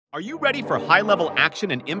Are you ready for high-level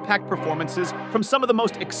action and impact performances from some of the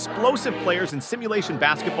most explosive players in simulation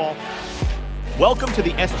basketball? Welcome to the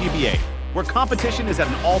SGBA, where competition is at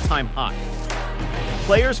an all-time high.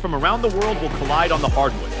 Players from around the world will collide on the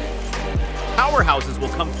hardwood. Powerhouses will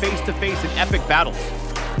come face-to-face in epic battles.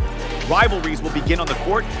 Rivalries will begin on the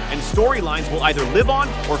court, and storylines will either live on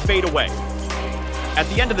or fade away. At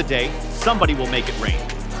the end of the day, somebody will make it rain.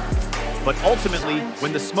 But ultimately,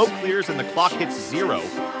 when the smoke clears and the clock hits 0,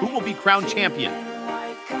 who will be crowned champion?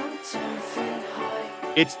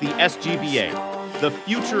 It's the SGBA, the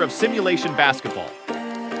future of simulation basketball.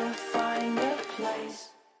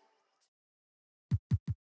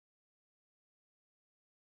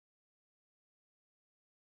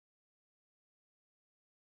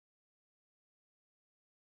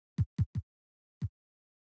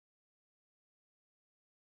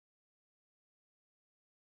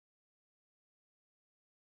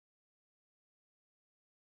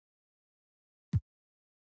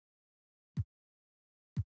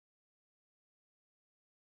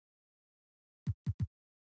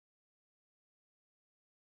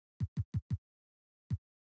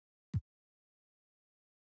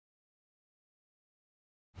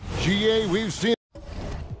 GA, we've seen.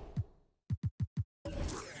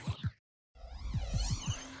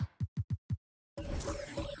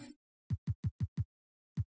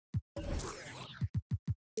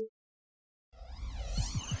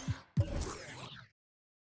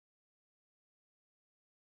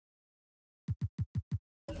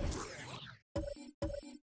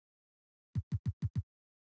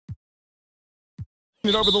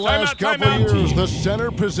 Over the last couple of years, the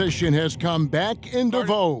center position has come back into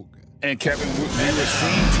vogue. And Kevin, we were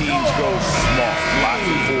seeing teams go small, lots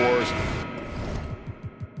of fours.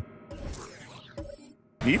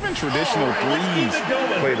 Even traditional threes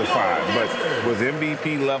play the 5, but with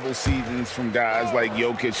MVP level seasons from guys like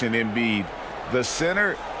Jokic and Embiid, the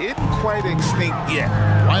center isn't quite extinct yet.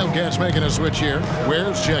 Wildcats making a switch here.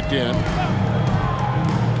 Ware's checked in.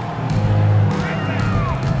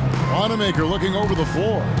 Wanamaker looking over the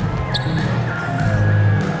floor.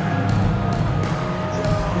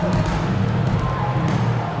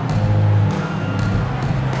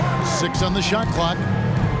 Six on the shot clock.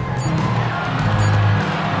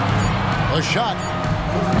 A shot.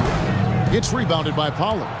 It's rebounded by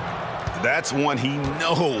Pollard. That's one he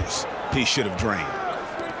knows he should have drained.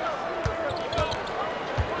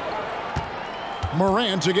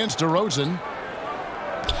 Morant against DeRozan.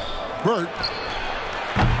 Burt.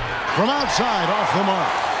 From outside, off the mark.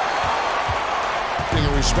 Being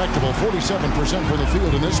a respectable 47% for the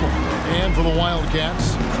field in this one. And for the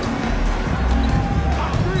Wildcats.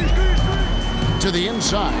 To the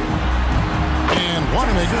inside. And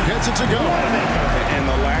Wanamaker gets it to go. And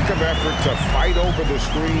the lack of effort to fight over the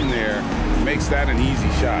screen there makes that an easy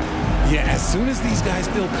shot. Yeah, as soon as these guys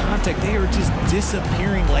feel contact, they are just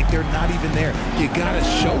disappearing like they're not even there. You got to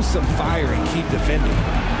show some fire and keep defending.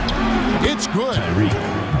 It's good.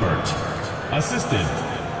 Burt. Assistant,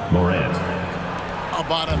 Morant.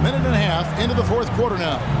 About a minute and a half into the fourth quarter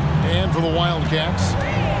now. And for the Wildcats.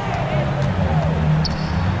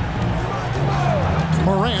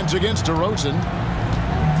 Morant against DeRozan.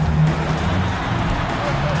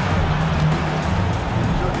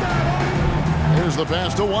 Here's the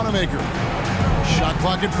pass to Wanamaker. Shot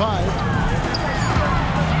clock at 5.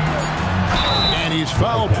 And he's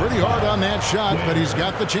fouled pretty hard on that shot, but he's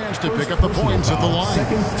got the chance to pick up the points at the line.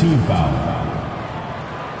 Second team foul.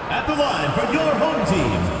 At the line for your home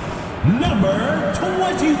team, number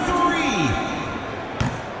 23.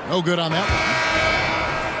 No good on that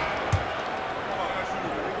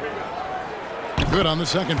one. Good on the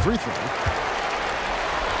second free throw.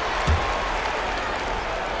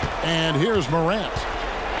 And here's Morant.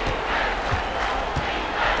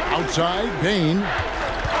 Outside, Bain.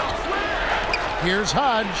 Here's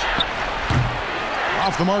Hodge.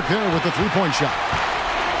 Off the mark there with the three-point shot.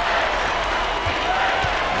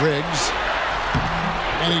 Riggs.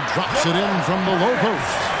 And he drops it in from the low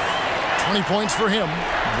post. 20 points for him.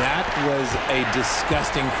 That was a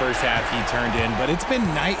disgusting first half he turned in, but it's been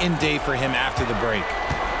night and day for him after the break.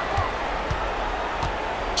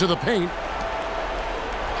 To the paint.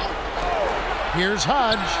 Here's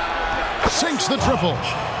Hodge. Sinks the triple.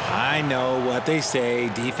 I know what they say,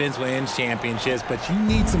 defense wins championships, but you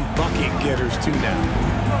need some bucket getters too now.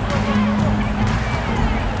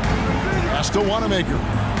 Pass to Wanamaker.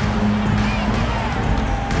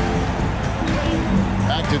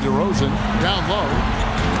 Back to DeRozan. Down low.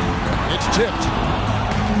 It's tipped.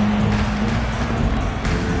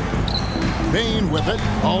 Bain with it.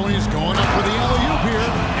 Oh, he's going up for the alley-oop here.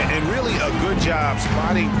 And really a good job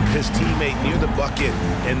spotting his teammate near the bucket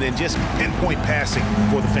and then just pinpoint passing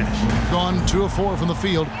for the finish. Gone 2 of 4 from the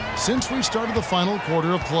field since we started the final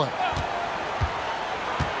quarter of play.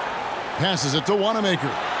 Passes it to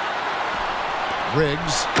Wanamaker.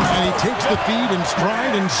 Riggs, and he takes the feed in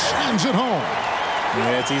stride and slams it home.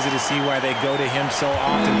 Yeah, it's easy to see why they go to him so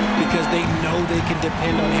often, because they know they can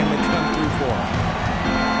depend on him to come through for them.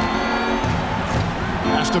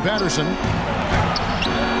 Pass to Patterson.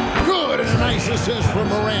 Good, and a nice assist from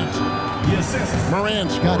Morant.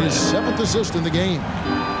 Morant's got his 7th assist in the game.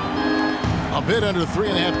 A bit under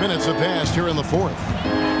 3.5 minutes have passed here in the 4th.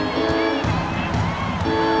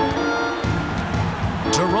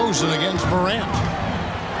 DeRozan against Morant.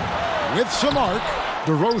 With some arc,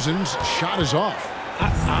 DeRozan's shot is off.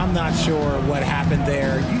 I'm not sure what happened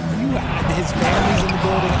there. His family's in the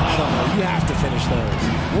building. I don't know. You have to finish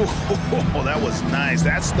those. Whoa, that was nice.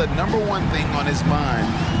 That's the #1 thing on his mind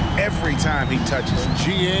every time he touches.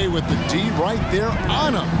 GA with the D right there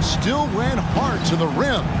on him. Still ran hard to the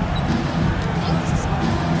rim.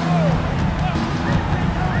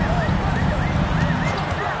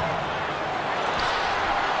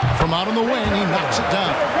 From out on the wing, he knocks it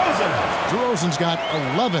down. DeRozan's got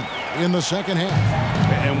 11 in the second half.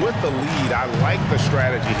 And with the lead, I like the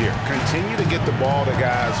strategy here. Continue to get the ball to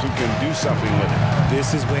guys who can do something with it.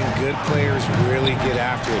 This is when good players really get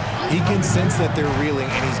after it. He can sense that they're reeling,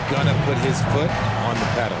 and he's going to put his foot on the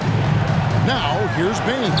pedal. Now, here's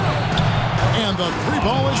Bain. And the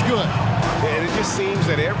 3-ball is good. And it just seems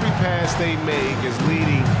that every pass they make is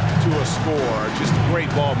leading to a score. Just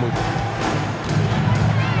great ball movement.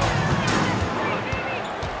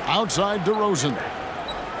 Outside DeRozan.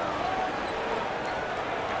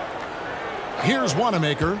 Here's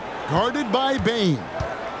Wanamaker, guarded by Bain.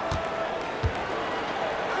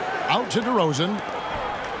 Out to DeRozan.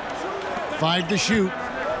 5 to shoot.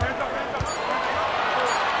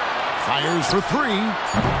 Fires for 3.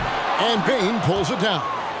 And Bain pulls it down.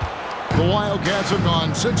 The Wildcats have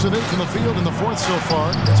gone 6 of 8 from the field in the 4th so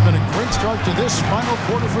far. It's been a great start to this final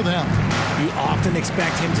quarter for them. You often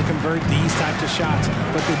expect him to convert these types of shots,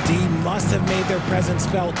 but the D must have made their presence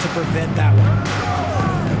felt to prevent that one.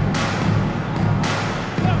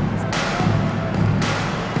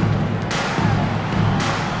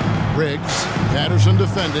 Riggs, Patterson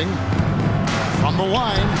defending. From the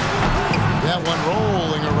line. That one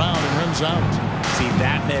rolling around and rims out. See,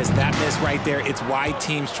 that miss right there, it's why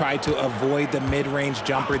teams try to avoid the mid-range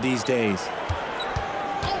jumper these days.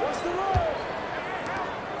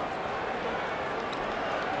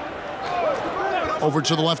 Over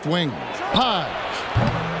to the left wing. High.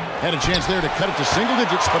 Had a chance there to cut it to single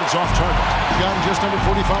digits, but it's off target. Gotten just under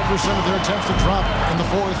 45% of their attempts to drop in the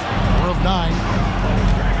 4th. We're of 9.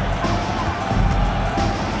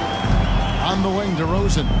 On the wing,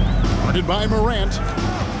 DeRozan. Guarded by Morant.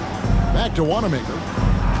 Back to Wanamaker.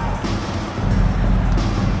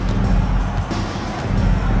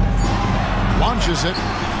 Launches it.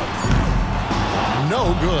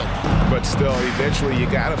 No good. But still, eventually you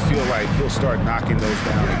got to feel like he'll start knocking those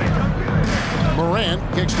down again. Morant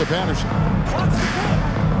kicks to Patterson.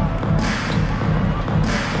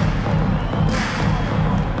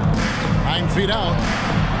 9 feet out.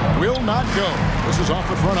 Will not go. This is off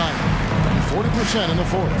the front iron. 40% in the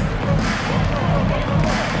 4th.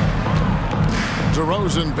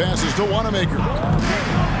 DeRozan passes to Wanamaker.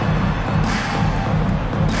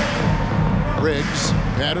 Riggs,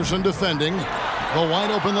 Patterson defending. The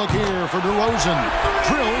wide open look here for DeRozan.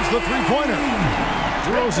 Drills the 3-pointer.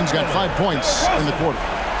 DeRozan's got 5 points in the quarter.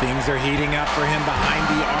 Things are heating up for him behind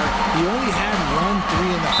the arc. He only had 1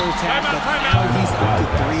 3 in the first half, but now he's up to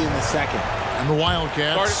 3 in the second. And the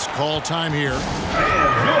Wildcats call time here.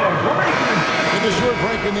 And the short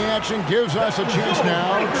break in the action gives us a chance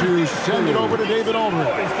now to send it over to David Aldridge.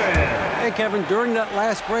 Hey, Kevin, during that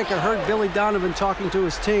last break, I heard Billy Donovan talking to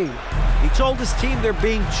his team. He told his team they're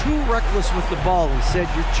being too reckless with the ball. He said,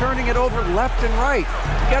 you're turning it over left and right.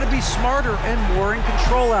 You got to be smarter and more in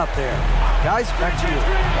control out there. Guys, back to you.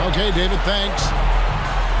 Okay, David, thanks.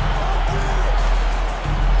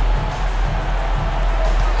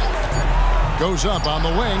 Goes up on the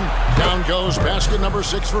wing. Down goes basket number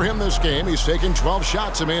 6 for him this game. He's taken 12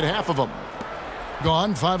 shots and made half of them.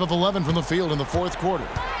 Gone 5 of 11 from the field in the 4th quarter.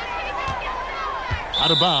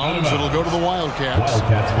 Out of bounds. It'll go to the Wildcats.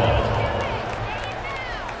 Wildcats ball.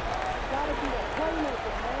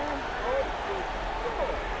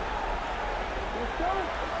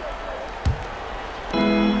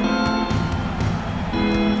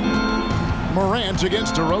 Morant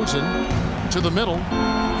against DeRozan to the middle.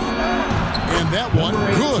 And that one,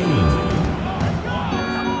 good.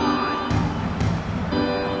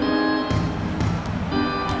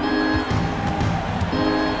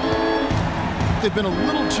 they've been a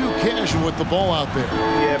little too casual with the ball out there.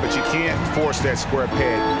 Yeah, but you can't force that square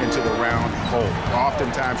peg into the round hole.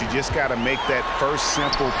 Oftentimes, you just got to make that first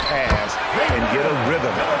simple pass and get a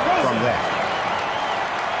rhythm from that.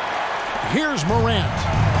 Here's Morant.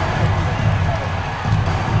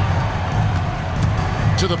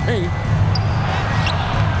 To the paint.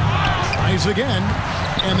 Tries again.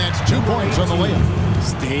 And that's 2 points on the layup.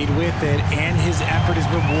 Stayed with it, and his effort is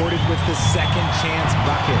rewarded with the second chance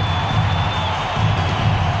bucket.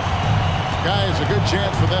 Guys, a good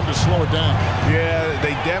chance for them to slow it down. Yeah,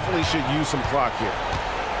 they definitely should use some clock here.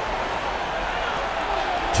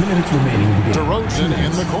 2 minutes remaining in the game. DeRozan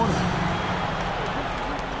in the corner.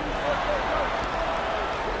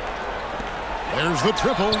 There's the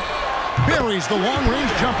triple. Buries the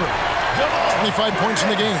long-range jumper. 25 points in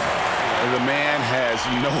the game. The man has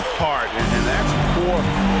no heart, and that's poor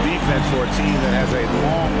defense for a team that has a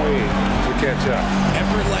long way to catch up.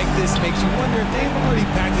 Effort like this makes you wonder if they've already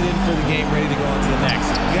packed it in for the game, ready to go on to the next.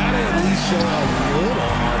 Got to at least show a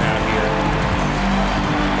little heart out here.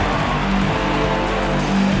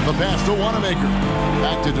 The pass to Wanamaker.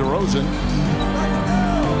 Back to DeRozan.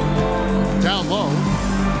 Down low.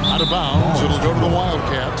 Out of bounds. It'll go to the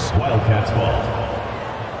Wildcats. Wildcats ball.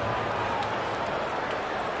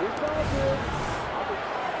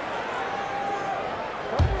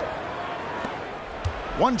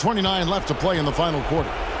 1:29 left to play in the final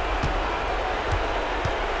quarter.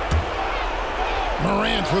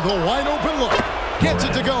 Morant with a wide open look. Gets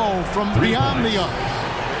it to go from beyond the arc.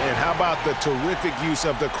 And how about the terrific use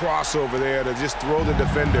of the crossover there to just throw the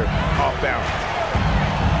defender off balance.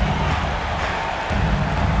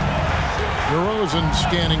 DeRozan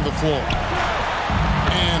scanning the floor.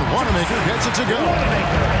 And Wanamaker gets it to go.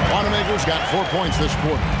 Wanamaker's got 4 points this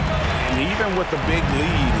quarter. And even with the big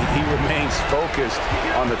lead, he remains focused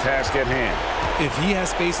on the task at hand. If he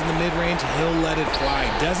has space in the mid-range, he'll let it fly.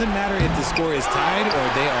 Doesn't matter if the score is tied or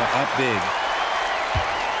they are up big.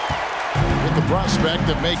 With the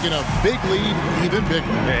prospect of making a big lead even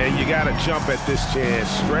bigger. And you got to jump at this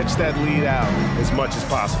chance. Stretch that lead out as much as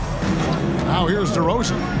possible. Now here's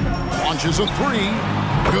DeRozan. Launches a three.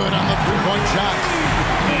 Good on the three-point shot.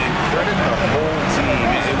 And credit the whole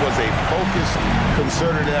team. It was a focused,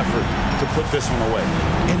 concerted effort to put this one away.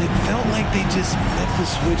 And it felt like they just flipped the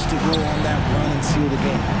switch to go on that run and seal the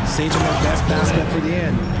game. Saving their best basket for the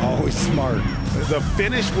end. Always smart. The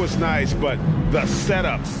finish was nice, but the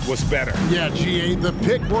setup was better. Yeah, GA, the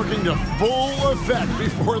pick working to full effect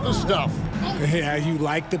before the stuff. Yeah, you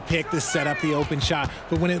like the pick to set up the open shot.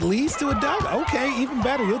 But when it leads to a dunk, okay, even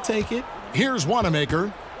better. You'll take it. Here's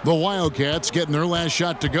Wanamaker. The Wildcats getting their last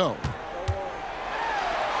shot to go.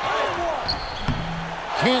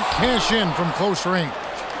 Can't cash in from close range.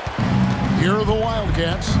 Here are the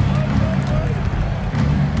Wildcats.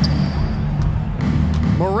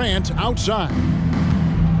 Morant outside.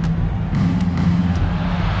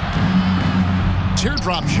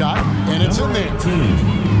 Teardrop shot, and it's in there.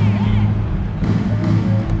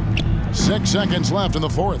 6 seconds left in the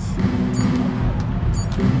fourth.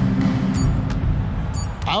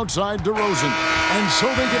 Outside DeRozan. And so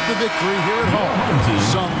they get the victory here at home.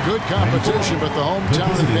 Some good competition, but the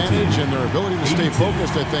hometown advantage and their ability to stay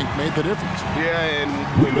focused, I think, made the difference. Yeah,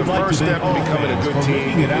 and the first step in becoming a good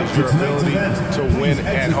team is your ability to win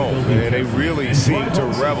at home. And they really seem to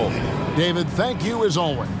revel. David, thank you as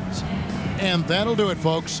always. And that'll do it,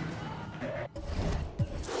 folks.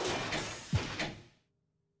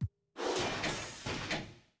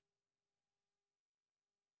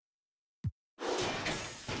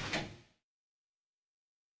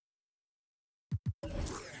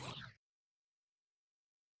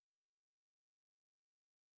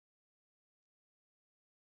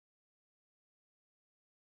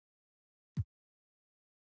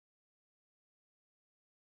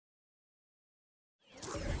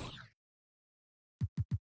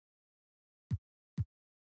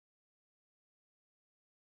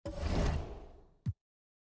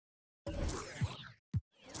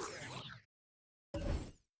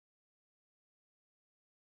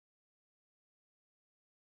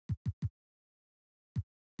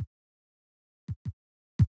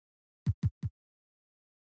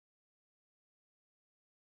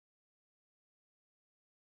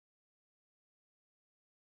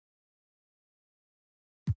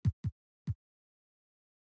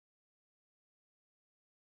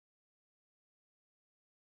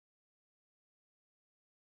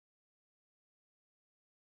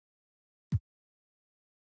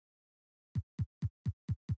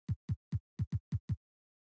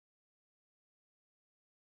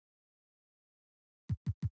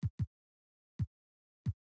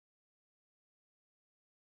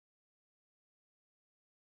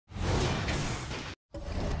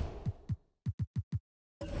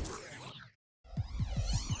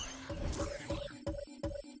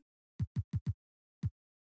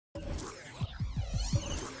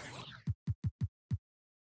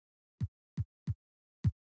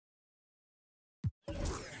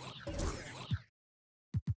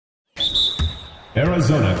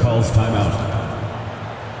 Arizona calls timeout.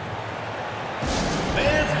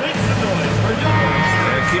 Fans, make some noise for yours.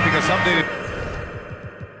 And keeping us updated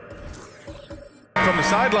from the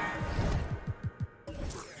sideline.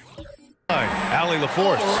 Allie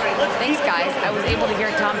LaForce. Thanks, guys. I was able to hear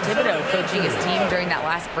Tom Thibodeau coaching his team during that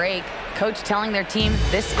last break. Coach telling their team,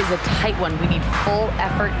 this is a tight one. We need full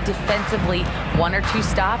effort defensively, 1 or 2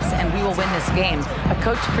 stops, and we will win this game. A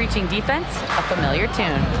coach preaching defense, a familiar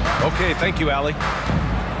tune. Okay, thank you, Allie.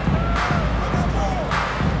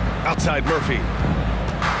 Outside Murphy.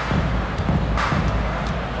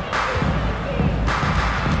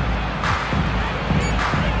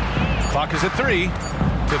 Clock is at 3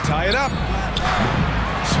 to tie it up.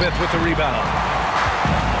 Smith with the rebound.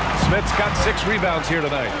 Smith's got 6 rebounds here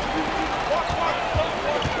tonight.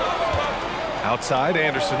 Outside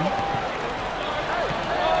Anderson.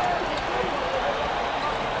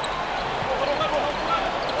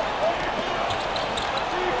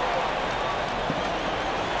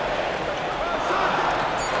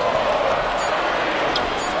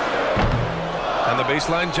 And the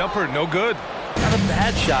baseline jumper, no good. Not a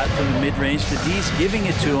bad shot from the mid-range. The D's giving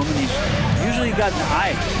it to him, and he's usually got an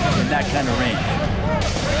eye in that kind of range.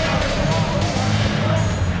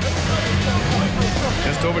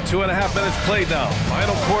 Just over 2.5 minutes played now.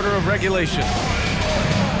 Final quarter of regulation.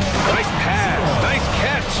 Nice pass, nice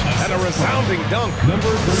catch, and a resounding dunk.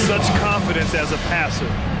 Such confidence as a passer.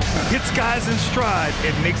 Hits guys in stride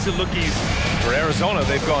and makes it look easy. For Arizona,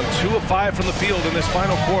 they've gone 2 of 5 from the field in this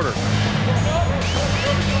final quarter.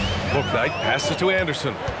 Bouknight passes to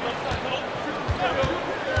Anderson.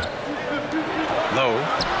 Low.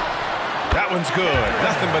 That one's good.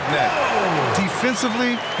 Nothing but net.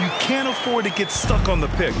 Defensively, you can't afford to get stuck on the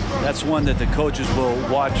pick. That's one that the coaches will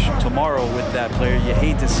watch tomorrow with that player. You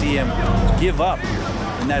hate to see him give up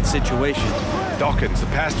in that situation. Dawkins, the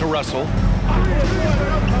pass to Russell.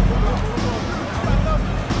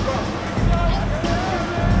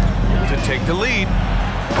 To take the lead.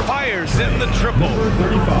 Fires in the triple.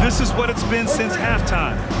 This is what it's been since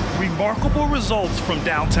halftime. Remarkable results from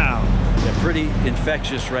downtown. Yeah, pretty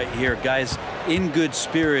infectious right here. Guys in good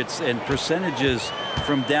spirits, and percentages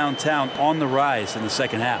from downtown on the rise in the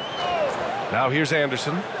second half. Now here's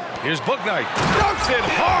Anderson. Here's Bouknight. Dunks it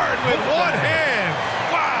hard with one hand.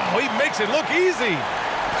 Wow, he makes it look easy.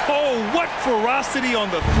 Oh, what ferocity on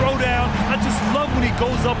the throwdown. I just love when he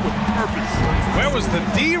goes up with purpose. Where was the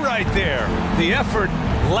D right there? The effort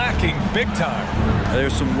lacking big time.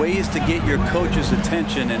 There's some ways to get your coach's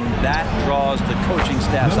attention, and that draws the coaching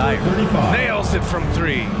staff's ire. Nails it from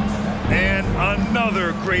 3. And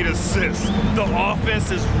another great assist. The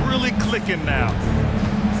offense is really clicking now.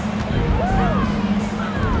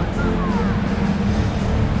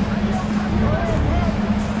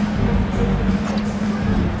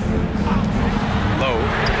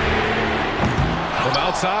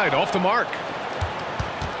 Outside, off the mark.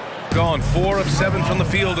 Gone 4 of 7 from the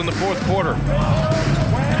field in the 4th quarter.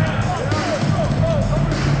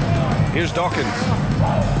 Here's Dawkins.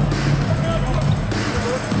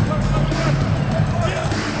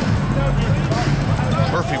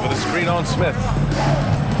 Murphy with a screen on Smith.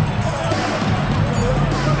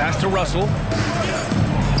 Pass to Russell.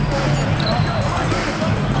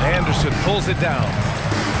 Anderson pulls it down.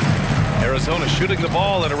 Arizona shooting the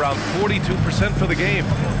ball at around 42% for the game.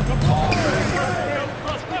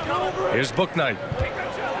 Here's Bouknight.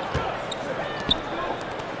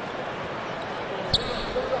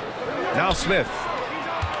 Now Smith.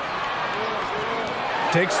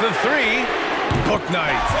 Takes the 3.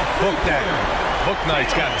 Bouknight.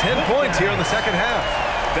 Bouknight's got 10 points here in the second half.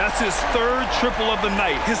 That's his 3rd triple of the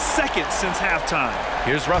night, his 2nd since halftime.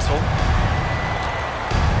 Here's Russell.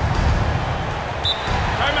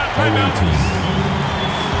 Timeout.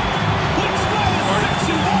 Which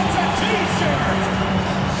section wants a t-shirt?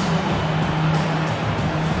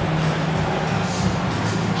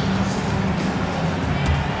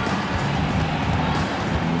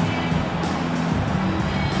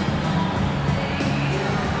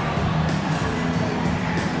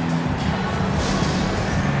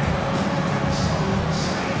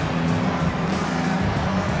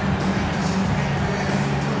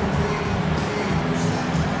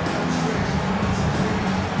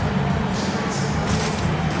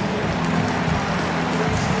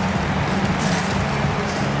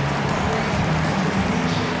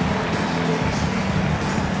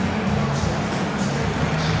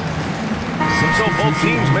 So both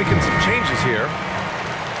teams making some changes here.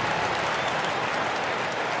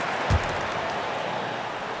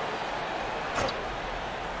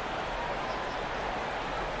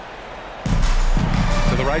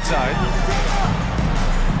 To the right side.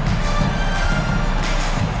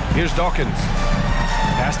 Here's Dawkins.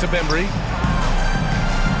 Pass to Bembry.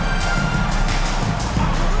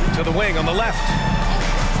 To the wing on the left.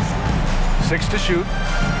 6 to shoot.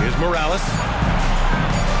 Here's Morales.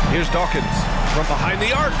 Here's Dawkins from behind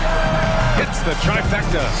the arc. Hits the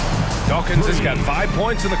trifecta. Dawkins has got 5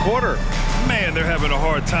 points in the quarter. Man, they're having a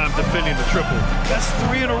hard time defending the triple. That's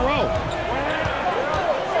 3 in a row.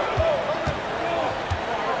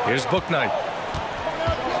 Here's Bouknight.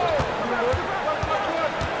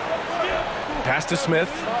 Pass to Smith.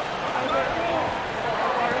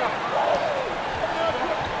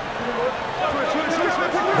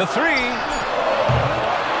 The 3.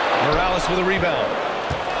 Morales with a rebound.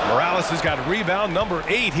 Morales has got rebound number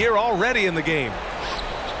 8 here already in the game.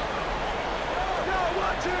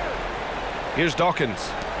 Here's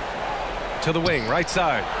Dawkins. To the wing, right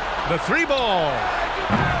side. The 3 ball.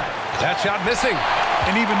 That shot missing.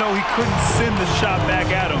 And even though he couldn't send the shot back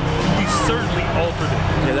at him, he certainly altered it.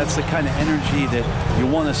 Yeah, that's the kind of energy that you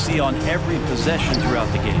want to see on every possession throughout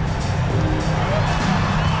the game.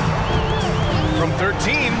 From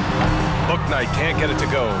 13, Bouknight can't get it to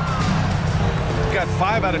go. Got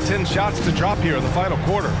 5 out of 10 shots to drop here in the final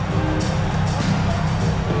quarter.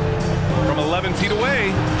 From 11 feet away,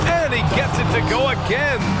 and he gets it to go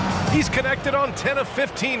again. He's connected on 10 of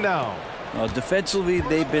 15 now. Defensively,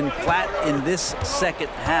 they've been flat in this second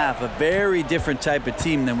half. A very different type of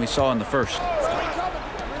team than we saw in the first.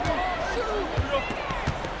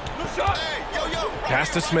 Pass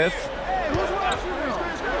to Smith.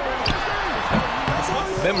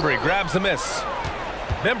 Bembry grabs the miss.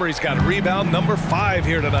 Bembry's got rebound number 5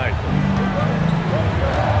 here tonight.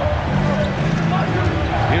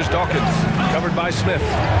 Here's Dawkins, covered by Smith.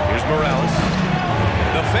 Here's Morales.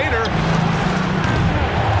 The fader.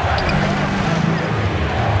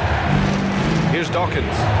 Here's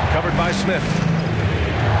Dawkins, covered by Smith.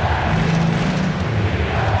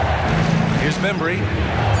 Here's Bembry.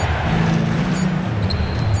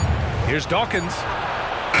 Here's Dawkins.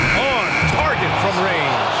 On target from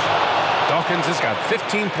range. Dawkins has got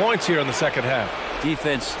 15 points here in the second half.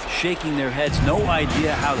 Defense shaking their heads. No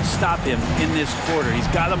idea how to stop him in this quarter. He's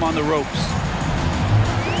got him on the ropes.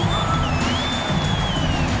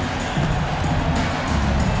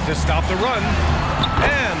 To stop the run.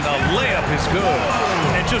 And the layup is good.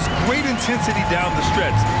 And just great intensity down the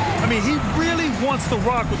stretch. I mean, he really wants to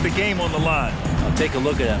rock with the game on the line. I'll take a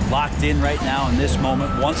look at him. Locked in right now in this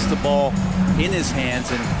moment. Wants the ball in his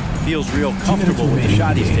hands and feels real comfortable with the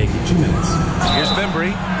shot he's taking. 2 minutes. Here's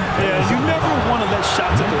Bembry. Yeah, you never want to let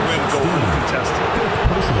shots at the rim go uncontested.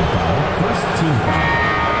 Personal foul, first team foul.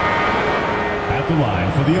 At the line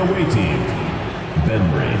for the away team,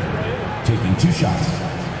 Bembry taking 2 shots.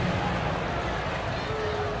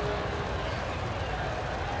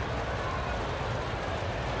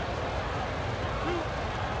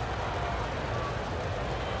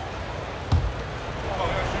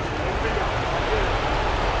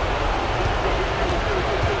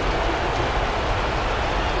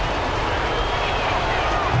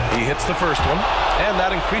 Hits the first one, and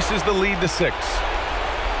that increases the lead to 6.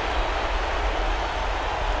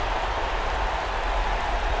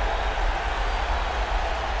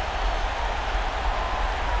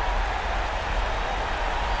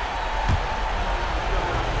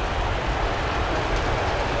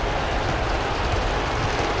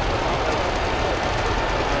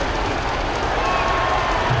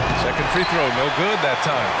 Second free throw, no good that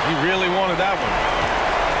time. He really wanted that one.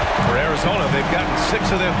 For Arizona, they've gotten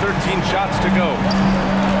 6 of their 13 shots to go.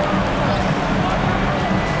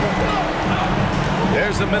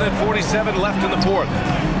 There's a minute 47 left in the fourth.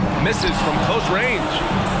 Misses from close range.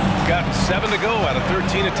 Gotten 7 to go out of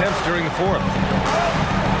 13 attempts during the fourth.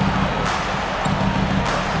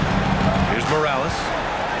 Here's Morales.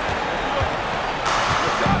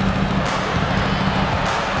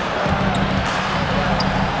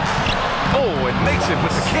 Oh, it makes it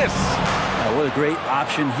with the kiss. What a great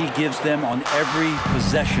option he gives them on every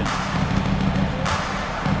possession.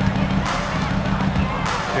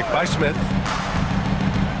 Picked by Smith.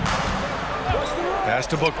 Pass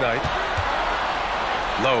to Bouknight.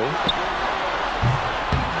 Low.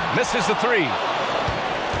 Misses the 3.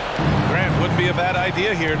 Grant wouldn't be a bad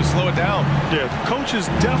idea here to slow it down. Yeah, the coach is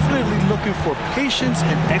definitely looking for patience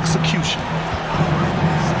and execution.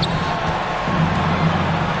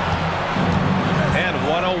 And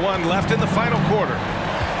 1:01 left in the final quarter.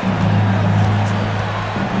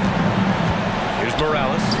 Here's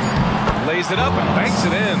Morales. Lays it up and banks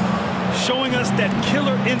it in. Showing us that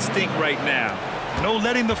killer instinct right now. No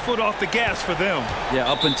letting the foot off the gas for them.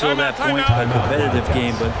 Yeah, up until that point, a competitive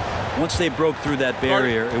game, but once they broke through that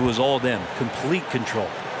barrier, it was all them. Complete control.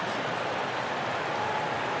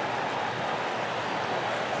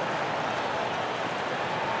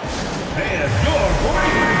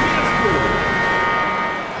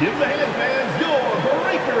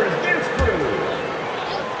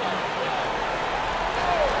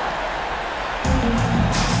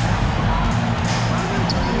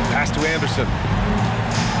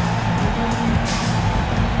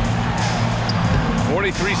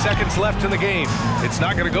 Only 3 seconds left in the game. It's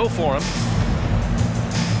not going to go for him.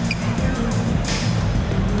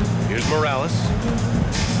 Here's Morales.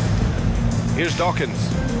 Here's Dawkins.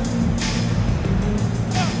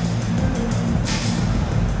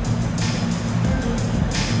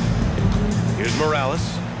 Here's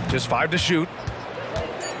Morales. Just 5 to shoot.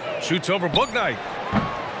 Shoots over Bouknight.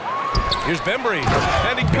 Here's Bembry.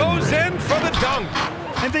 And he goes in for the dunk.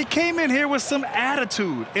 And they came in here with some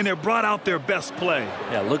attitude, and it brought out their best play.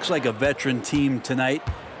 Yeah, looks like a veteran team tonight,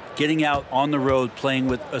 getting out on the road, playing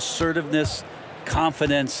with assertiveness,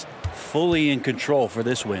 confidence, fully in control for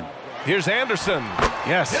this win. Here's Anderson.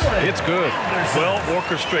 Yes, it's good. Well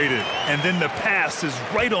orchestrated, and then the pass is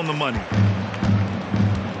right on the money.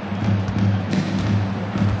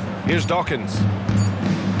 Here's Dawkins.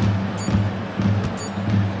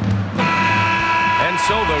 And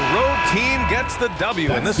so the road team gets the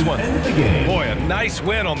W in this one. Boy, a nice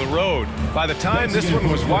win on the road. By the time this one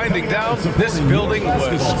was winding down, this building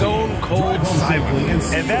was stone cold silent.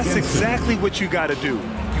 And that's exactly what you got to do.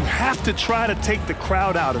 You have to try to take the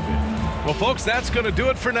crowd out of it. Well, folks, that's going to do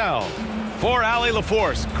it for now. For Allie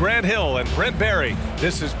LaForce, Grant Hill, and Brent Barry,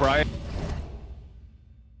 this is Brian.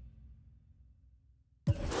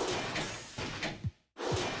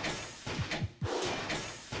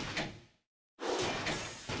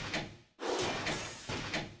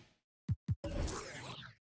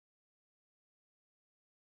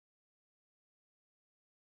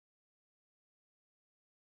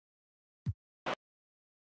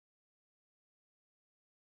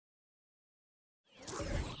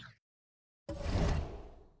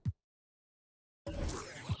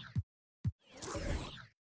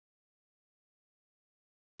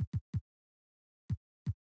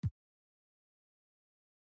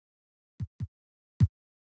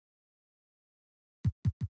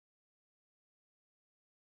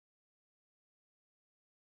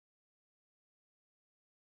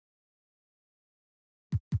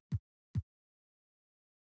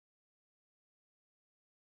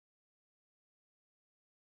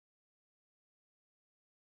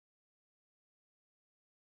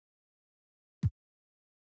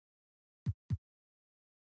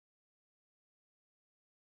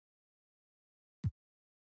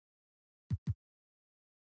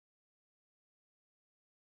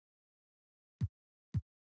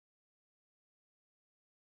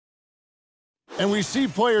 And we see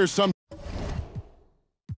players some.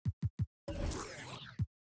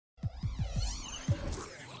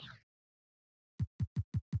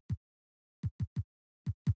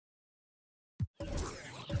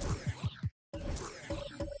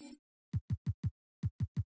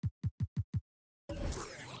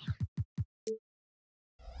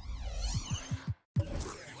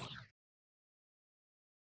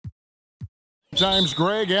 Times,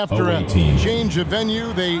 Greg, after a change of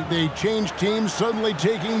venue, they change teams, suddenly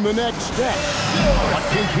taking the next step. What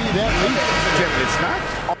can be that leap? It's not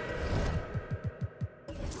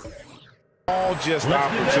all just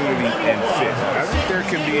opportunity and fit. I think there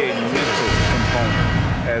can be a mental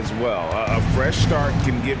component as well. A fresh start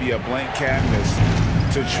can give you a blank canvas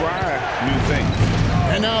to try new things.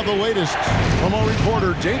 And now the latest from our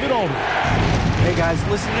reporter, David Aldridge. Hey, guys,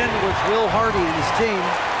 listen in with Will Hardy and his team.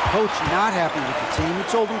 Coach not happy with the team. He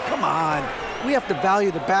told them, come on, we have to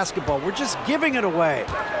value the basketball. We're just giving it away.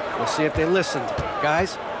 We'll see if they listened.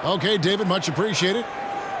 Guys? Okay, David, much appreciated.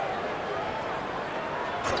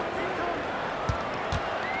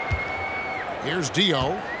 Here's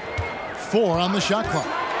Dio. 4 on the shot clock.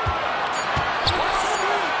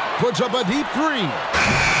 Puts up a deep 3.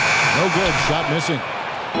 No good. Shot missing.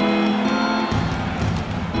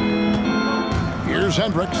 Here's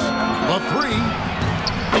Hendricks. A 3.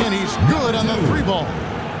 And he's good on the 3 ball.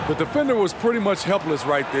 The defender was pretty much helpless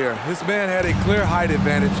right there. His man had a clear height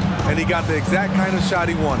advantage, and he got the exact kind of shot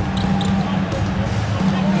he wanted.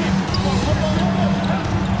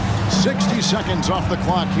 60 seconds off the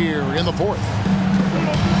clock here in the 4th.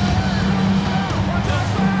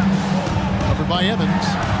 Covered by Evans.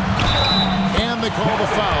 And they call the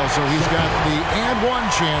foul, so he's got the and 1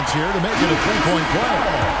 chance here to make it a 3-point play.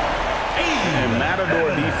 And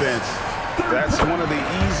Matador defense, that's one of the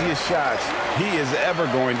easiest shots he is ever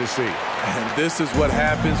going to see. And this is what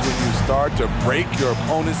happens when you start to break your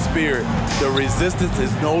opponent's spirit. The resistance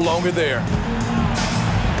is no longer there.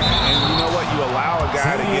 And you know what? You allow a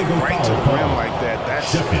guy to get right to the rim like that.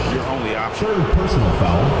 That's your only option. Third personal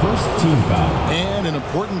foul, first team foul. And an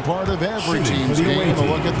important part of every team's game, a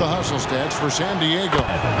look at the hustle stats for San Diego.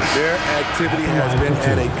 Their activity has been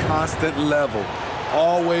at a constant level.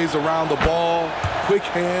 Always around the ball, quick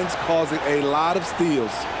hands causing a lot of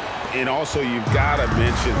steals. And also, you've got to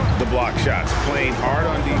mention the block shots. Playing hard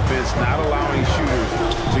on defense, not allowing shooters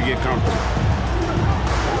to get comfortable.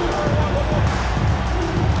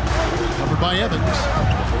 Covered by Evans.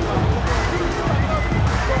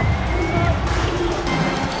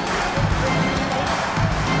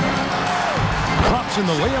 Drops in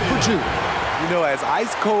the layup for two. You know, as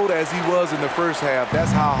ice cold as he was in the first half,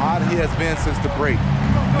 that's how hot he has been since the break.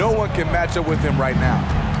 No one can match up with him right now.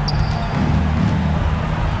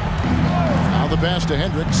 Now the pass to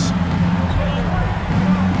Hendricks.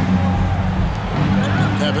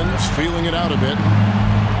 Evans feeling it out a bit.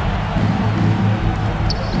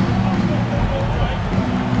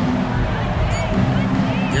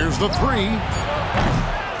 Here's the three.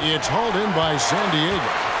 It's hauled in by San Diego.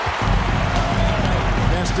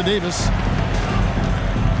 Pass to Davis.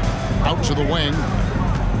 Out to the wing.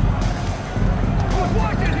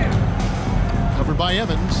 Covered by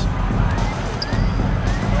Evans.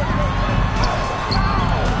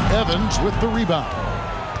 Evans with the rebound.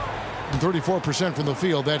 34% from the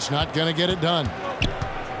field. That's not going to get it done.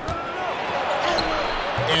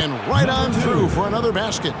 And right on through for another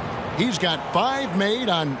basket. He's got 5 made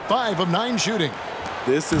on 5 of 9 shooting.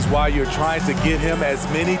 This is why you're trying to get him as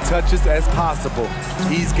many touches as possible.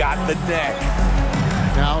 He's got the neck.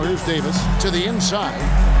 Now here's Davis to the inside.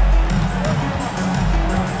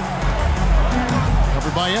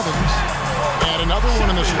 Covered by Evans. And another one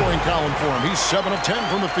in the scoring column for him. He's 7 of 10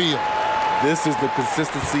 from the field. This is the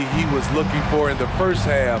consistency he was looking for in the first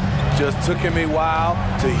half. Just took him a while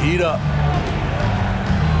to heat up.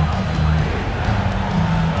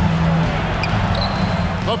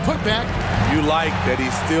 A putback. You like that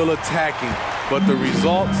he's still attacking, but the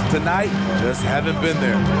results tonight just haven't been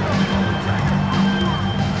there.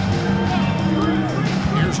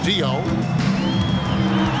 Here's Dio.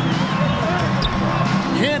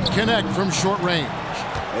 Can't connect from short range.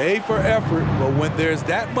 A for effort, but when there's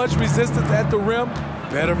that much resistance at the rim,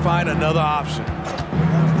 better find another option.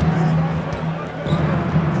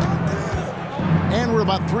 And we're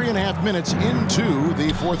about 3.5 minutes into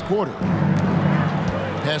the fourth quarter.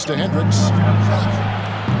 Pass to Hendricks.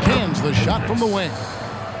 Cans the shot from the wing.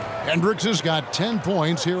 Hendricks has got 10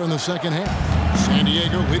 points here in the second half. San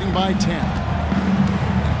Diego leading by 10.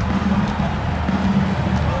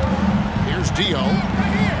 Here's Dio.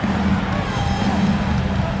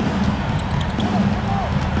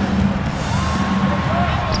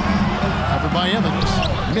 Covered by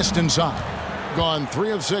Evans. Missed inside. Gone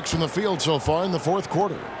 3 of 6 from the field so far in the fourth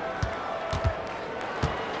quarter.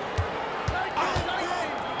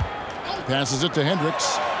 Passes it to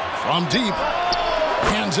Hendricks. From deep.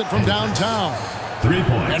 Hands it from downtown. 3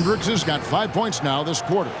 points. Hendricks has got 5 points now this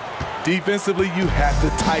quarter. Defensively, you have to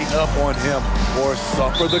tighten up on him or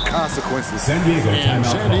suffer the consequences. San Diego And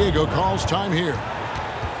timeout. San Diego calls time here.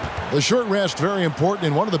 The short rest very important,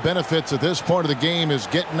 and one of the benefits of this part of the game is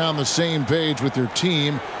getting on the same page with your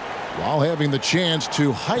team while having the chance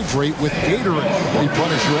to hydrate with Gatorade.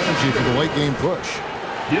 Replenish your energy for the late game push.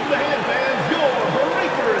 Give the hand fans your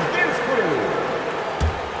Breaker dance crew.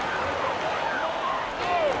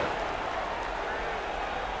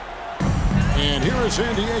 And here is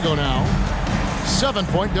San Diego now.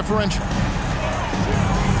 7-point differential.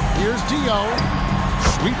 Here's Dio.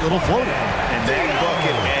 Sweet little floater. And that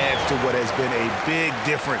bucket adds to what has been a big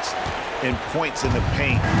difference in points in the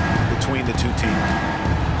paint between the two teams.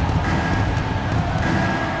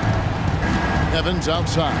 Evans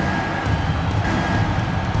outside.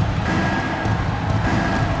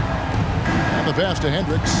 And the pass to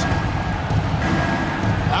Hendricks.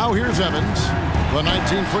 Now here's Evans. The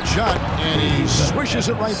 19-foot shot, and he swishes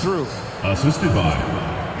it right through. Assisted by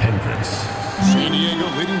Hendricks. San Diego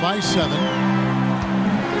leading by 7.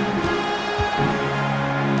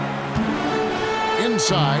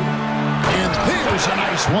 Inside. And there's a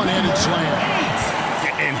nice one-handed slam.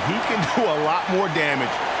 And he can do a lot more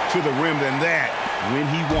damage to the rim than that when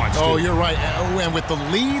he wants to. Oh, you're right. And with the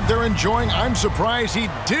lead they're enjoying, I'm surprised he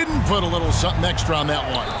didn't put a little something extra on that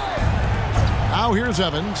one. Now here's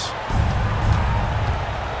Evans.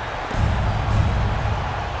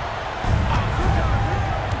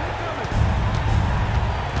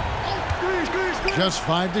 Just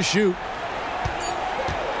 5 to shoot.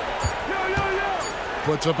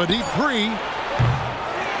 Puts up a deep 3.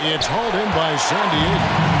 It's hauled in by San Diego.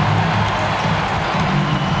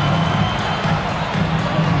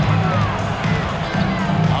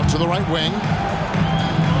 Out to the right wing.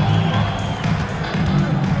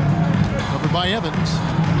 Covered by Evans.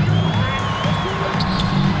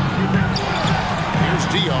 Here's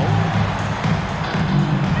Dio.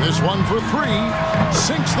 This one for 3.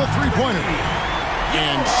 Sinks the three-pointer.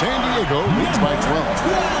 And San Diego leads by 12.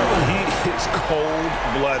 He is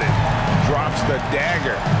cold-blooded, drops the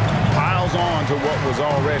dagger, piles on to what was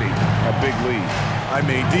already a big lead. I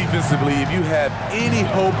mean, defensively, if you have any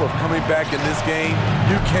hope of coming back in this game,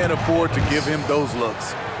 you can't afford to give him those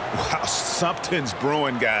looks. Wow, something's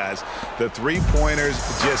brewing, guys. The three-pointers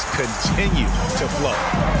just continue to flow.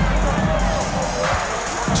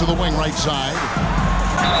 To the wing right side.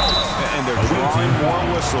 And they're drawing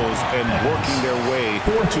more whistles and working their way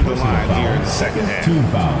to the line here in the second half. Team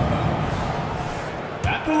foul.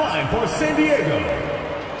 At the line for San Diego,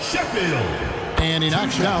 Sheffield. And he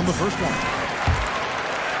knocks down the first one.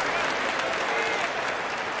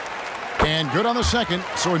 And good on the second,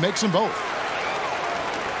 so he makes them both.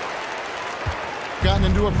 Gotten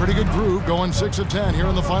into a pretty good groove, going 6 of 10 here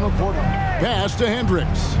in the final quarter. Pass to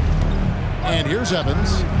Hendricks. And here's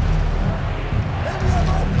Evans.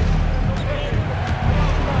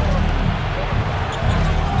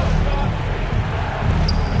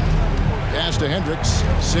 Pass to Hendricks.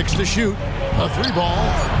 6 to shoot. A 3-ball.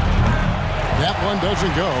 That one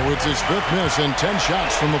doesn't go. It's his 5th miss and 10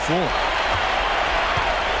 shots from the floor.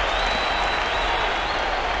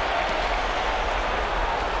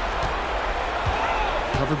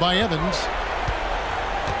 Covered by Evans.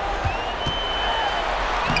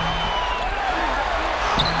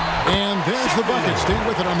 And there's the bucket. Staying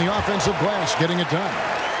with it on the offensive glass, getting it done.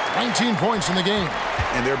 19 points in the game.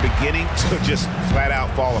 And they're beginning to just flat out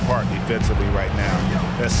fall apart defensively right now,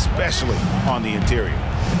 especially on the interior.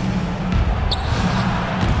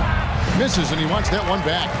 Misses, and he wants that one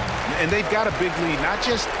back. And they've got a big lead, not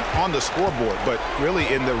just on the scoreboard, but really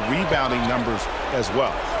in the rebounding numbers as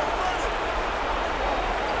well.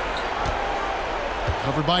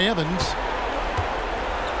 Covered by Evans.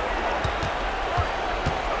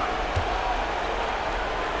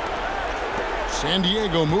 San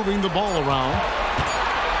Diego moving the ball around.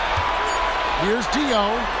 Here's Dio.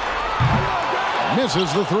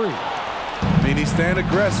 Misses the 3. I mean, he's staying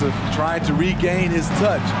aggressive, trying to regain his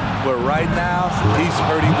touch. But right now, he's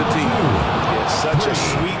hurting the team. It's such a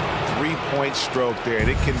sweet three-point stroke there. And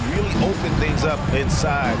it can really open things up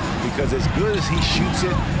inside because as good as he shoots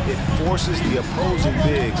it, it forces the opposing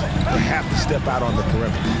bigs to have to step out on the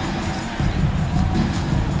perimeter.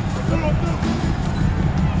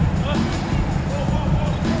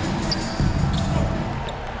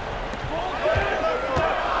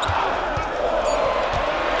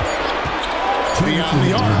 Beyond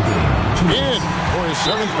the arc. In for his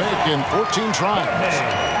 7th make in 14 tries.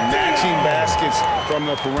 Matching baskets from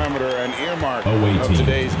the perimeter, an earmark of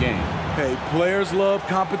today's game. Hey, players love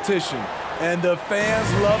competition, and the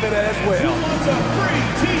fans love it as well. Who wants a free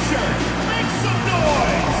T-shirt? Make some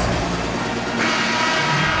noise!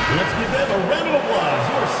 Let's give them a round of applause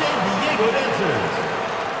for San Diego dancers.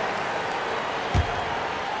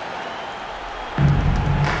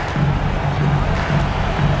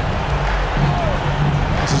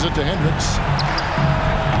 It to Hendricks.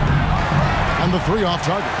 And the 3 off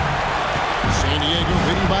target. San Diego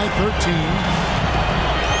leading by 13.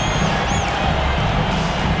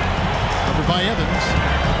 Covered by Evans.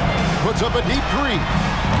 Puts up a deep 3.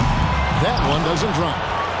 That one doesn't drop.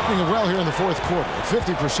 Doing well here in the 4th quarter at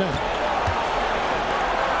 50%.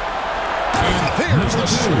 And there's the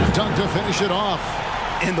straight dunk to finish it off.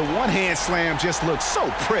 And the one-hand slam just looks so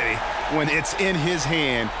pretty when it's in his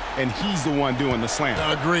hand and he's the one doing the slam.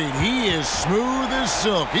 Agreed. He is smooth as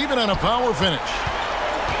silk, even on a power finish.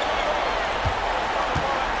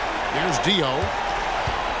 Here's Dio.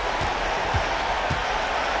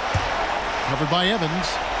 Covered by Evans.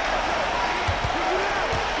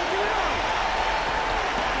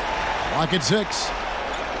 Clock at 6.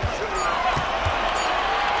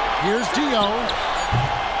 Here's Dio.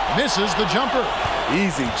 Misses the jumper.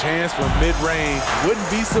 Easy chance from mid-range. Wouldn't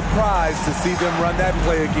be surprised to see them run that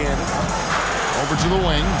play again. Over to the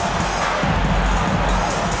wing.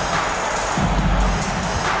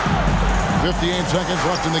 58 seconds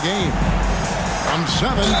left in the game. From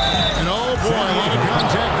 7. And oh boy, a lot of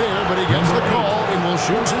contact there, but he gets the call and will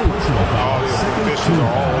shoot 2. All the officials are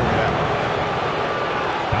all over that.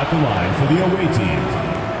 At the line for the away team,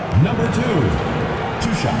 number 2,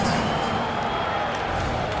 2 shots.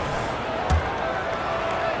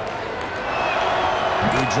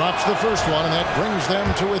 He drops the first one, and that brings them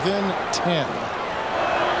to within 10.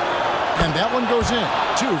 And that one goes in.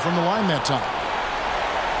 2 from the line that time.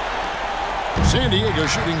 San Diego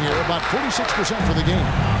shooting here about 46% for the game.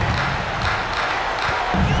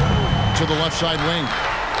 To the left side wing.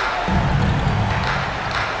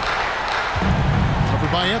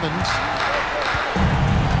 Covered by Evans.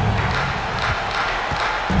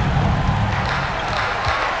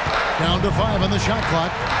 Down to 5 on the shot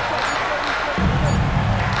clock.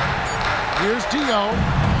 Here's Dio.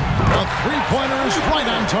 The three-pointer is right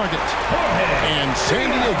on target. And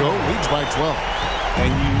San Diego leads by 12.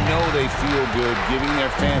 And you know they feel good giving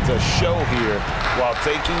their fans a show here while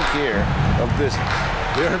taking care of business.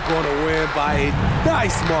 They're going to win by a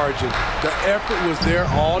nice margin. The effort was there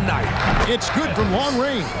all night. It's good from long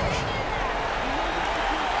range.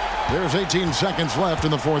 There's 18 seconds left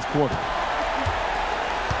in the fourth quarter.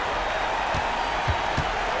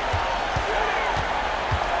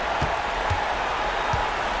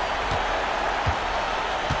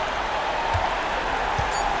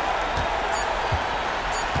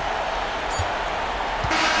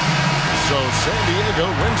 San Diego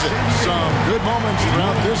wins it. Some good moments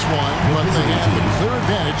throughout this one, but they have the clear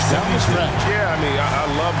advantage down the stretch. Yeah, I mean, I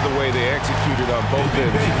love the way they executed on both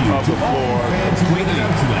ends of the floor, completely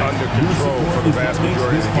under control for the vast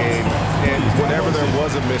majority of the game. And whenever there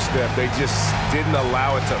was a misstep, they just didn't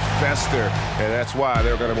allow it to fester, and that's why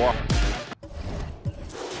they're going to walk.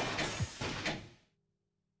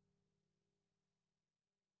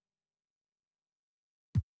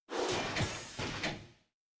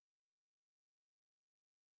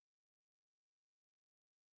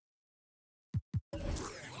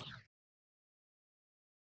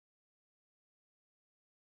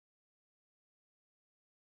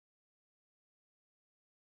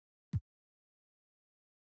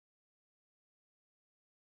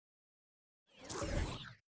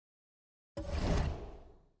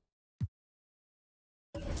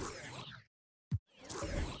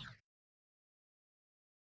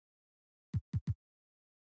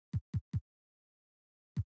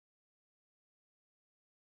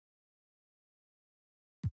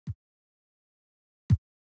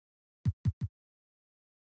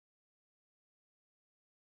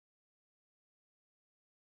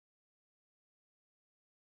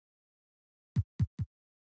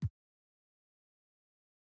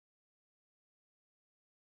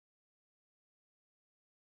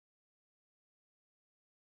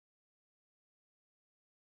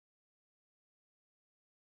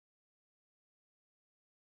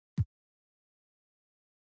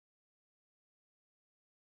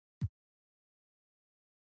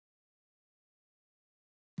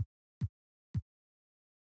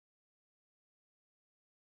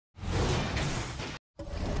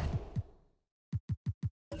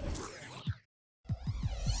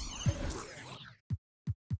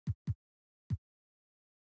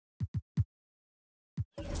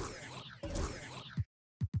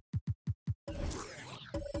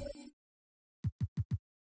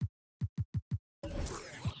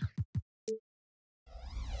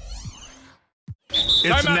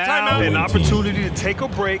 It's now an opportunity to take a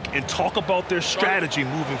break and talk about their strategy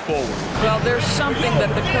moving forward. Well, there's something that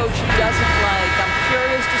the coach doesn't like. I'm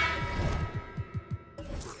curious to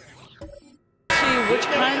see which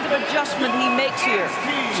kind of adjustment he makes here.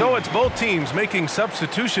 So it's both teams making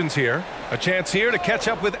substitutions here. A chance here to catch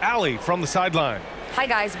up with Allie from the sideline. Hi,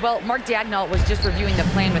 guys. Well, Mark Dagnall was just reviewing the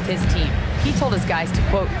plan with his team. He told his guys to,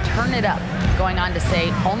 quote, turn it up, going on to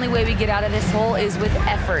say, only way we get out of this hole is with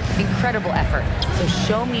effort, incredible effort. So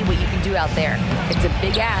show me what you can do out there. It's a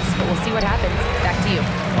big ask, but we'll see what happens. Back to you.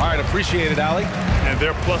 All right, appreciate it, Allie. And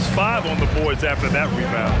they're +5 on the boards after that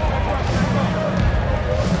rebound.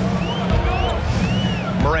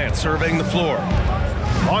 Morant surveying the floor.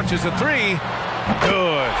 Launches a three.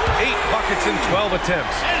 Good. 8 buckets in 12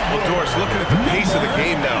 attempts. Well, Doris, looking at the pace of the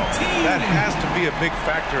game now, that has to be a big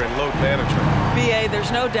factor in load management. BA,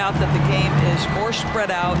 there's no doubt that the game is more spread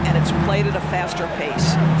out and it's played at a faster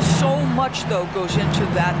pace. So much, though, goes into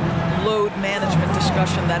that load management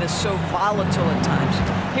discussion that is so volatile at times.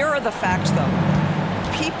 Here are the facts, though.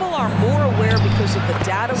 People are more aware because of the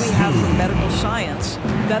data we have from medical science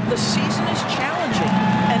that the season is challenging.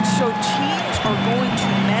 And so teams are going to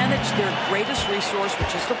manage their greatest resource,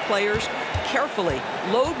 which is the players, carefully.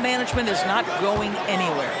 Load management is not going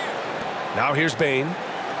anywhere. Now here's Bain.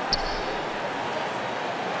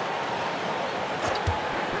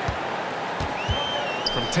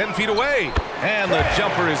 From 10 feet away. And the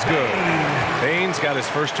jumper is good. Bain's got his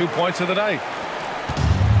first 2 points of the night.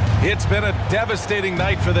 It's been a devastating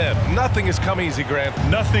night for them. Nothing has come easy, Grant.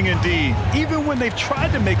 Nothing indeed. Even when they've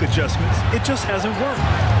tried to make adjustments, it just hasn't worked.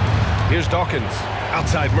 Here's Dawkins.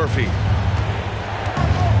 Outside Murphy.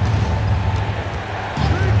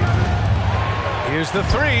 Here's the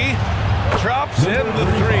three. Drops in the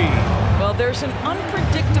three. Well, there's an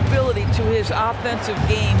unpredictability to his offensive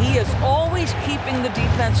game. He is always keeping the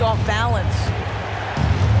defense off balance.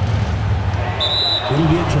 It'll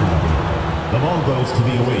be a turnover. The ball goes to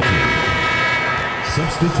the away team.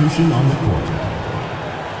 Substitution on the court.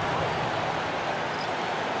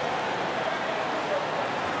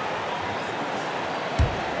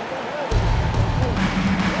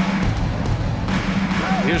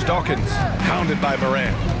 Here's Dawkins, pounded by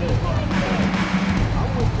Moran.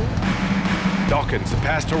 Dawkins, a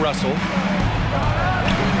pass to Russell.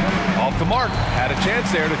 Off the mark, had a chance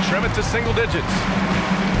there to trim it to single digits.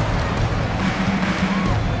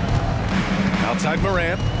 Outside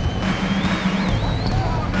Moran.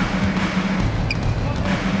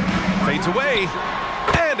 Fades away,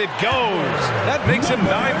 and it goes. That makes him 9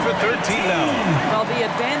 for 13 now. Well, the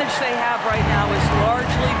advantage they have right now is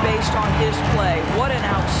largely based on his play. What an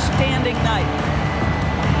outstanding night.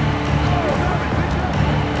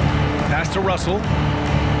 Pass to Russell.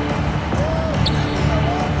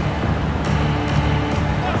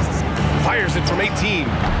 Fires it from 18.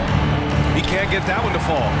 He can't get that one to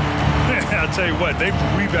fall. I'll tell you what, they've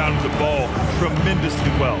rebounded the ball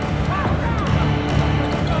tremendously well.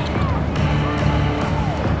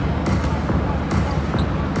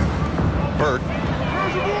 Burt.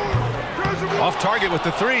 Off target with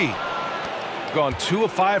the three. Gone 2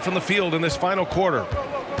 of 5 from the field in this final quarter.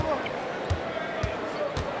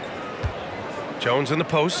 Jones in the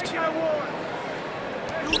post.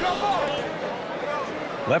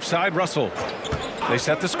 Left side, Russell. They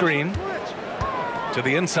set the screen. To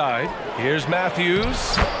the inside. Here's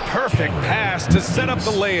Matthews. Perfect pass to set up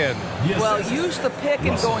the lay-in. Well, use the pick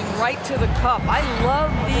and going right to the cup. I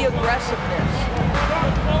love the aggressiveness.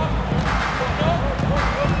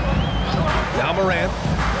 Now Moran.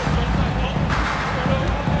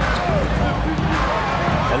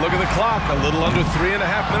 A look at the clock. A little under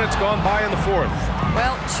 3.5 minutes gone by in the fourth.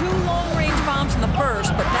 Well, 2 long-range bombs in the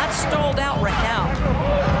first, but that's stalled out right now.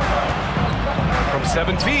 From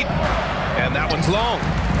 7 feet. And that one's long.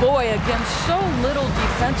 Boy, against so little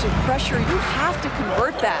defensive pressure, you have to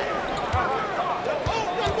convert that.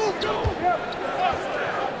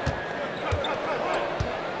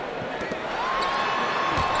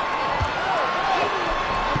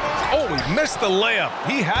 Oh, he missed the layup.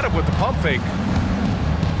 He had it with the pump fake.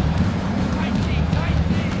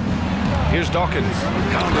 Here's Dawkins,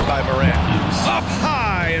 pounded by Moran. Up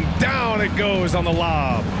high and down it goes on the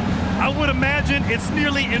lob. I would imagine it's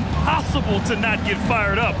nearly impossible to not get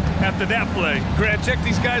fired up after that play. Grant, check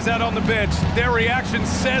these guys out on the bench. Their reaction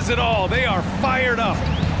says it all. They are fired up.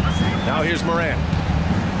 Now here's Moran.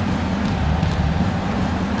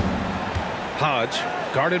 Hodge,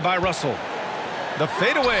 guarded by Russell. The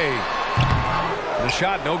fadeaway. The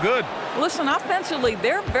shot, no good. Listen, offensively,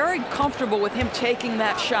 they're very comfortable with him taking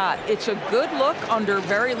that shot. It's a good look under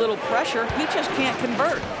very little pressure. He just can't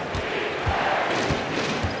convert.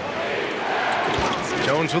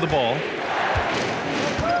 Jones with the ball.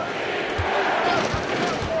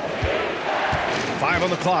 Five on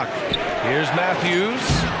the clock. Here's Matthews.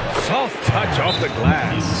 Soft touch off the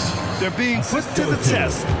glass. They're being put to the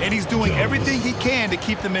test, and he's doing everything he can to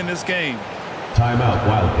keep them in this game. Timeout,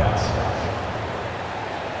 Wildcats.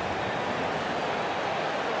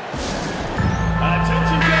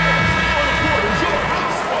 Attention, quarters, your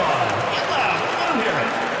house squad. Get loud, let them hear it.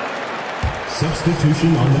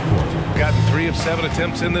 Substitution on the court. Gotten 3 of 7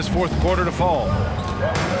 attempts in this fourth quarter to fall.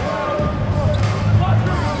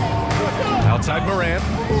 Outside Moran.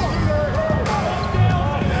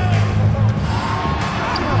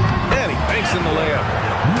 And he banks in the layup.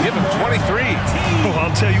 Give him 23. Oh,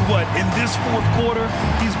 I'll tell you what, in this fourth quarter,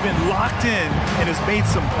 he's been locked in and has made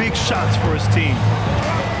some big shots for his team.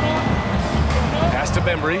 Pass to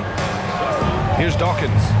Bembry. Here's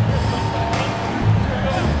Dawkins.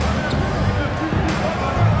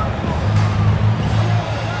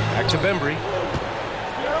 Back to Bembry.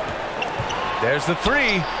 There's the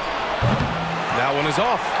three. That one is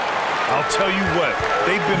off. I'll tell you what,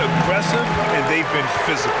 they've been aggressive and they've been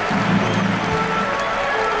physical.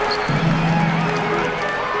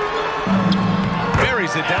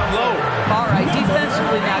 Buries it down low. All right,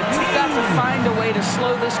 defensively now, you've got to find a way to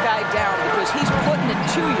slow this guy down because he's putting it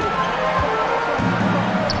to you.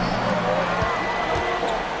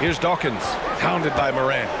 Here's Dawkins, pounded by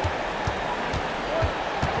Moran.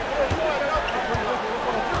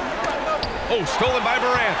 Oh, stolen by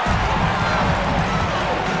Moran.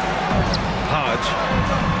 Hodge.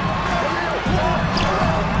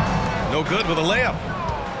 No good with a layup.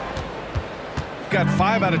 Got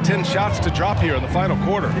 5 out of 10 shots to drop here in the final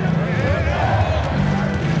quarter.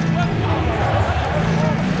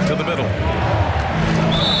 To the middle.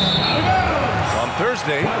 On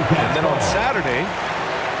Thursday, and then on Saturday,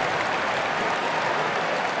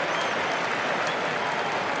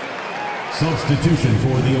 substitution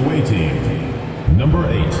for the away team. Number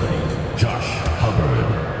 8, Josh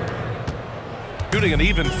Hubbard. Shooting an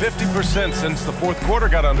even 50% since the fourth quarter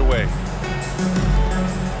got underway.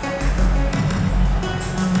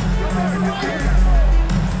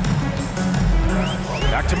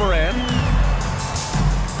 Back Moran.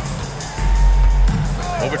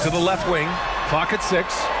 Over to the left wing. Clock at 6.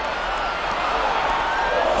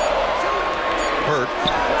 Burt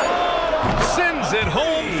sends it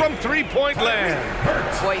home from three-point land.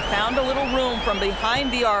 Boy, found a little room from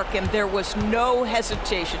behind the arc, and there was no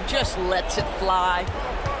hesitation. Just lets it fly.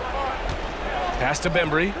 Pass to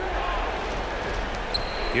Bembry.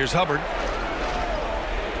 Here's Hubbard.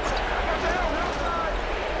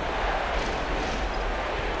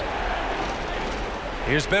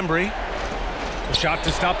 Here's Bembry. A shot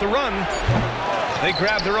to stop the run. They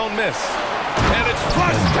grab their own miss. And it's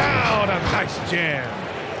flushed down. A nice jam.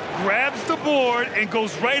 Grabs the board and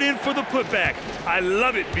goes right in for the putback. I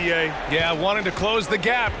love it, BA. Yeah, wanting to close the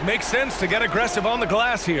gap. Makes sense to get aggressive on the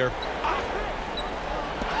glass here.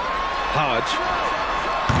 Hodge.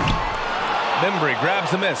 Bembry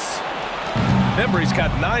grabs the miss. Bembry's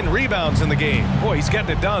got 9 rebounds in the game. Boy, he's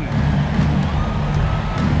getting it done.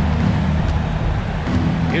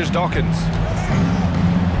 Here's Dawkins.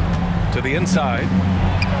 To the inside.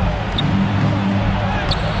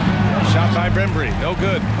 Shot by Bembry, no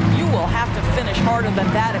good. You will have to finish harder than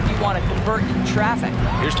that if you want to convert in traffic.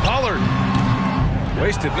 Here's Pollard.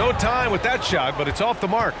 Wasted no time with that shot, but it's off the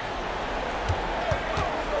mark.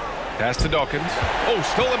 Pass to Dawkins. Oh,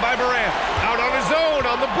 stolen by Morant. Out on his own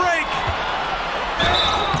on the break.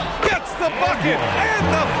 Gets the bucket and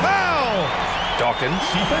the foul. Dawkins.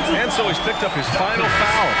 And so he's picked up his final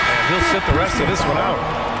foul, and he'll sit the rest of this one out.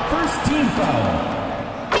 First team foul.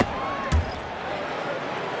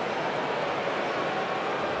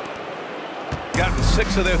 Gotten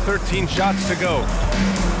 6 of their 13 shots to go.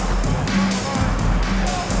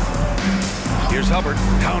 Here's Hubbard,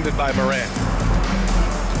 pounded by Morant.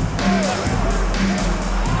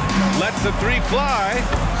 Lets the 3 fly,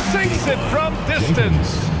 sinks it from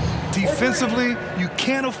distance. Defensively, you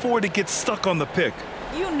can't afford to get stuck on the pick.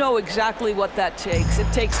 You know exactly what that takes. It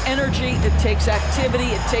takes energy, it takes activity,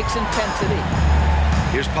 it takes intensity.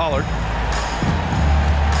 Here's Pollard.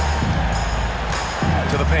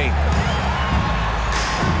 To the paint.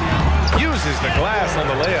 Uses the glass on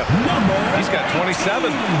the layup. He's got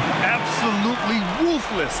 27. Absolutely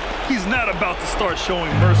ruthless. He's not about to start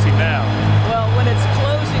showing mercy now. Well, when it's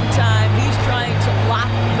closing time, he's trying to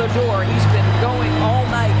lock the door. He's been going all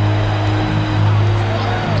night.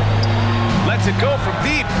 Lets it go from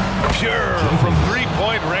deep. Pure from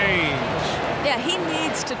 3-point range. Yeah, he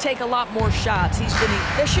needs to take a lot more shots. He's been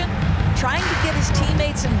efficient, trying to get his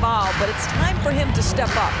teammates involved, but it's time for him to step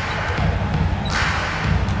up.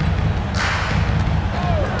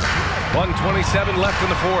 1:27 left in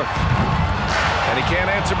the 4th. And he can't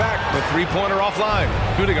answer back. The 3-pointer offline.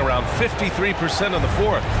 Shooting around 53% in the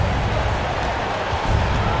 4th.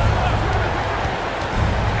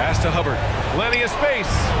 Pass to Hubbard. Plenty of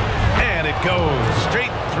space. And it goes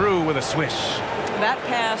straight through with a swish. That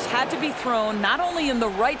pass had to be thrown not only in the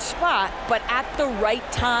right spot, but at the right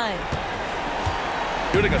time.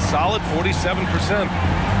 Shooting a solid 47%.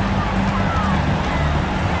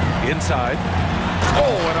 Inside.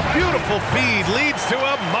 Oh, and a beautiful feed leads to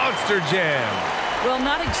a monster jam. Well,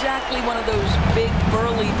 not exactly one of those big,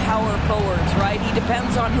 burly power forwards, right? He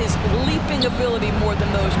depends on his leaping ability more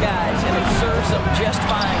than those guys, and it serves him just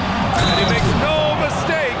fine. And he makes no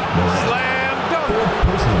mistake. Slam dunk.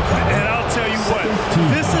 And I'll tell you what,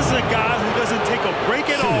 this is a guy who doesn't take a break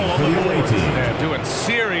at all on the board. Man, doing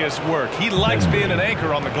serious work. He likes being an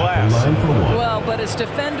anchor on the glass. Well, but as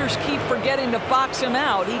defenders keep forgetting to box him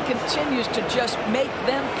out, he continues to just make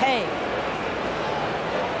them pay.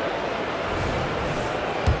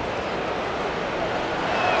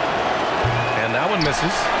 And that one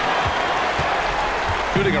misses.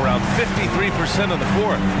 Shooting around 53% in the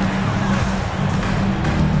 4th.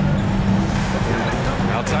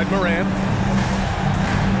 Outside Moran.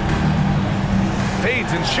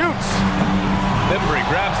 Fades and shoots. Bembry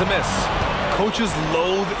grabs the miss. Coaches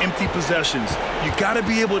loathe empty possessions. You got to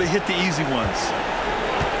be able to hit the easy ones.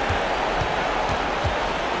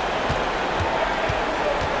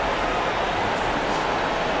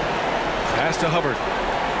 Pass to Hubbard.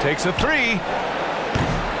 Takes a 3.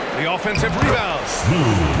 The offensive rebound.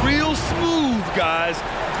 Real smooth, guys.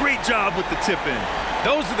 Great job with the tip-in.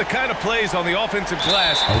 Those are the kind of plays on the offensive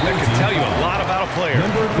glass that can tell you a lot about a player.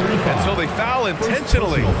 And so they foul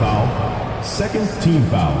intentionally. Foul. Second team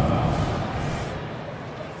foul.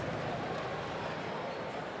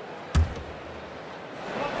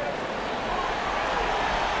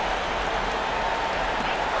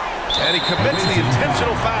 And he commits the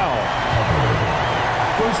intentional foul.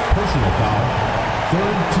 First personal foul.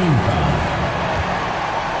 Third team foul.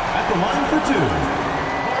 At the line for 2.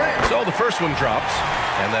 So the first one drops,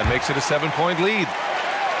 and that makes it a 7-point lead.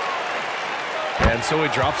 And so he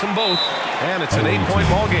drops them both, and it's an 8-point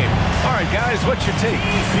ball game. All right, guys, what's your take?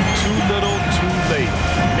 Too little, too late.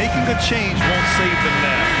 Making a change won't save them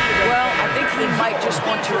now. Well, I think he might just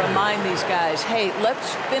want to remind these guys, hey,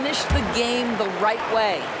 let's finish the game the right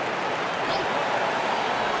way.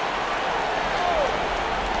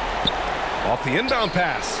 Off the inbound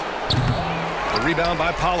pass. The rebound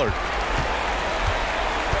by Pollard.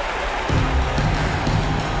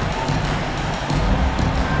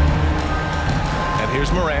 And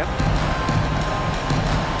here's Morant.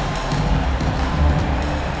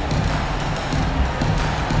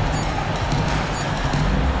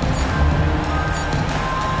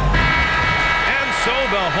 And so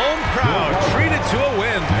the home crowd treated to a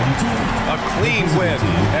win. A clean win,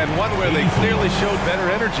 and one where they clearly showed better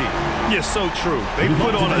energy. Yeah, so true. They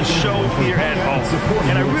put on a show here at home,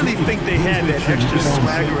 and I really think they had that extra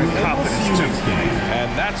swagger and confidence, too.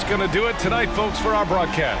 And that's going to do it tonight, folks, for our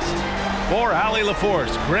broadcast. For Allie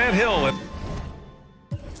LaForce, Grant Hill, and